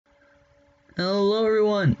Hello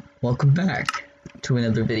everyone, welcome back to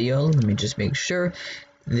another video. Let me just make sure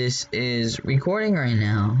this is recording right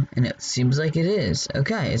now, and it seems like it is.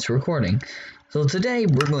 Okay, it's recording. So today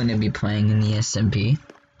we're going to be playing in the SMP.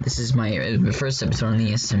 This is my first episode on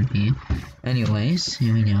the SMP. Anyways,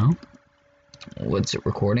 here we go. What's it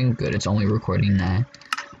recording? Good, it's only recording that.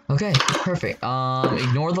 Okay, perfect.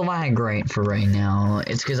 Ignore the lag for right now.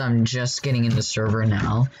 It's because I'm just getting in the server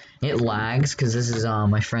now. It lags because this is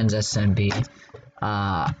my friend's SMP.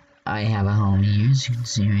 I have a home here, as you can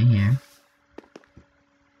see right here.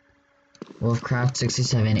 Wolfcraft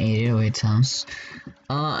 67 808's house.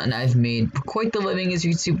 And I've made quite the living, as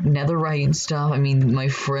you can see, netherite and stuff. I mean, my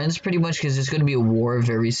friends pretty much, because there's going to be a war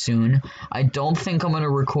very soon. I don't think I'm going to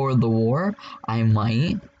record the war. I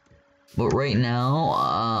might. But right now,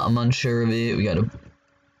 I'm unsure of it. We got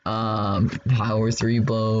a power 3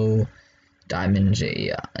 bow, diamonds,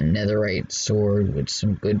 a netherite sword with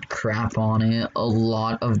some good crap on it, a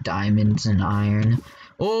lot of diamonds and iron.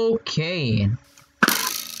 Okay.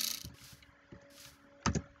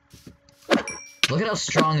 Look at how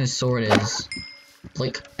strong this sword is.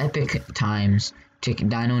 Like, epic times. Take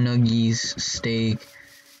dino nuggies, steak.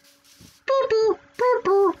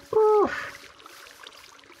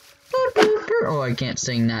 Oh, I can't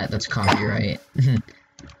sing that. That's copyright.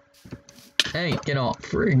 Hey, get off.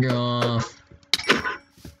 Frig off. Oh,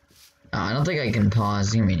 I don't think I can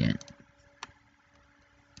pause. Give me a minute.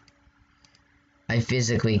 I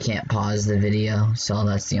physically can't pause the video, so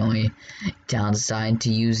that's the only downside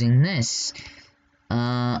to using this.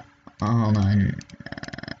 Hold on.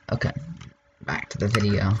 Okay. Back to the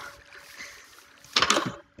video.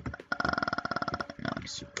 No,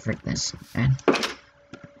 frick this, man.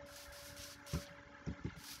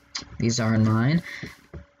 These are mine.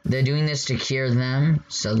 They're doing this to cure them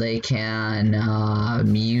so they can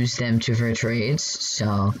use them for trades.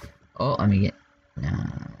 So, oh, let me get.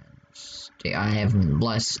 I have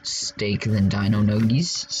less steak than dino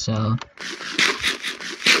nuggies, so.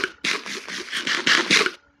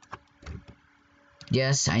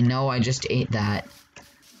 Yes, I know I just ate that,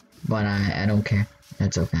 but I don't care.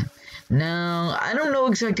 That's okay. Now, I don't know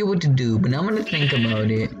exactly what to do, but I'm gonna think about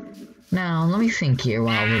it. Now, let me think here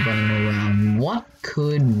while we're running around. What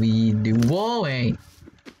could we do? Whoa, hey!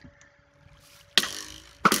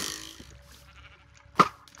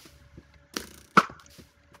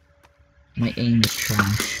 My aim is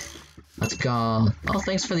trash. Let's go. Oh,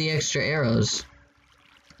 thanks for the extra arrows.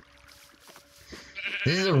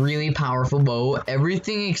 This is a really powerful bow.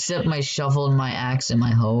 Everything except my shovel and my axe and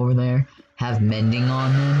my hoe over there have mending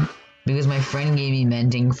on them. Because my friend gave me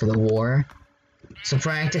mending for the war. So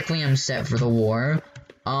practically I'm set for the war.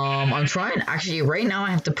 I'm trying, actually right now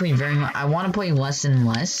I have to play very much, I want to play less and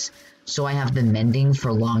less, so I have the mending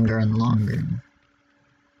for longer and longer.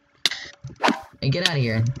 Hey, get out of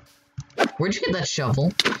here. Where'd you get that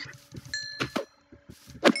shovel?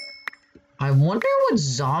 I wonder what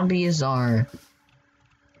zombies are.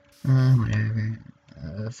 Whatever.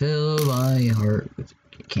 Fill my heart with,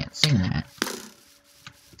 I can't sing that.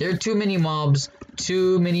 There are too many mobs.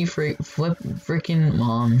 Too many freaking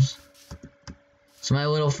moms. So my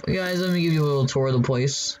little guys, let me give you a little tour of the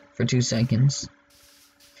place for 2 seconds.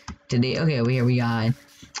 Today, okay, here we got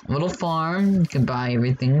a little farm. You can buy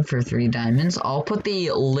everything for 3 diamonds. I'll put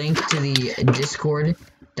the link to the Discord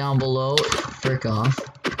down below. Frick off.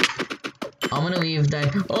 I'm gonna leave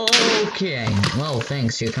that. Okay. Well,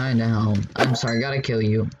 thanks. You're kinda home. I'm sorry. Gotta kill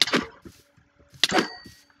you.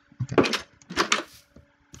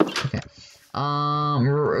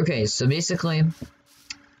 Okay, so basically,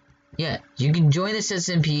 yeah, you can join this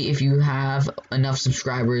SMP if you have enough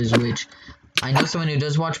subscribers, which I know someone who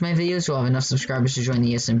does watch my videos who have enough subscribers to join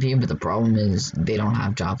the SMP, but the problem is they don't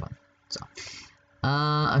have Java. So,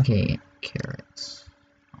 okay, carrots.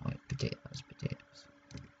 Oh, wait, potatoes.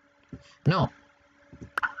 No.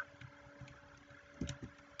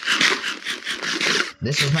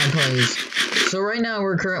 This is my place. So right now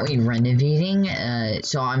we're currently renovating,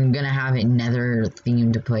 so I'm gonna have a nether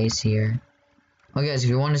themed place here. Oh guys, if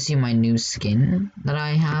you want to see my new skin that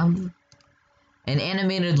I have, an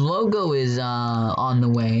animated logo is on the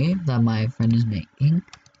way that my friend is making.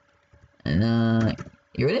 And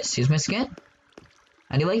here it is, here's my skin.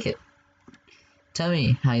 How do you like it? Tell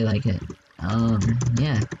me how you like it.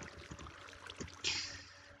 Yeah.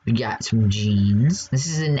 We got some jeans. This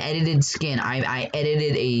is an edited skin. I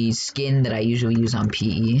edited a skin that I usually use on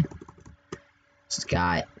PE. It's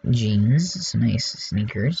got jeans, some nice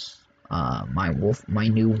sneakers. My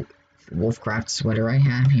new Wolfcraft sweater I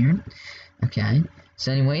have here. Okay.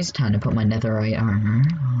 So anyways, time to put my netherite armor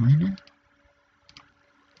on.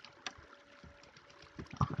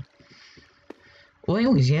 Well,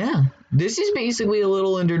 anyways, yeah. This is basically a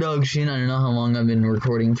little introduction. I don't know how long I've been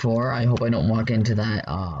recording for. I hope I don't walk into that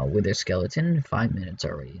wither skeleton. 5 minutes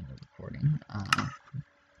already in the recording.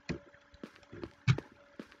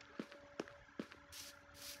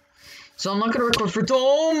 So I'm not gonna record for.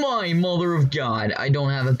 Oh my mother of God! I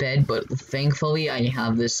don't have a bed, but thankfully I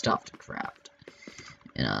have this stuff to craft.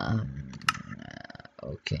 And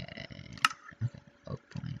okay. Oh,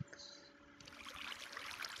 planks.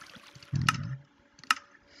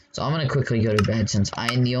 So I'm gonna quickly go to bed since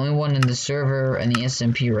I am the only one in the server and the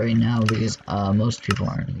SMP right now because most people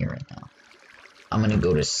aren't here right now. I'm gonna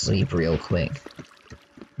go to sleep real quick.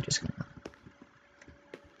 I'm just gonna.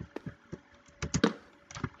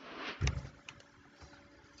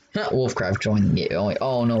 Wolfcraft joined the game.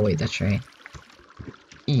 Oh no, wait, that's right.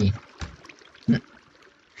 Wait,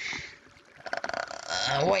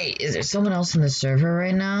 is there someone else in the server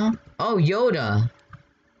right now? Oh, Yoda!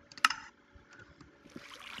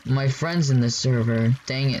 My friend's in the server.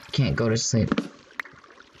 Dang it, can't go to sleep.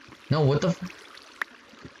 No, what the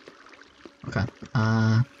Okay,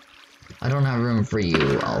 I don't have room for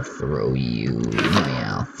you. I'll throw you.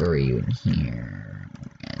 I'll throw you in here.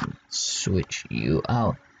 And switch you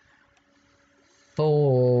out.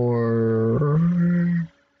 And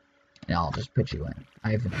I'll just put you in.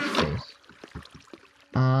 I have enough space.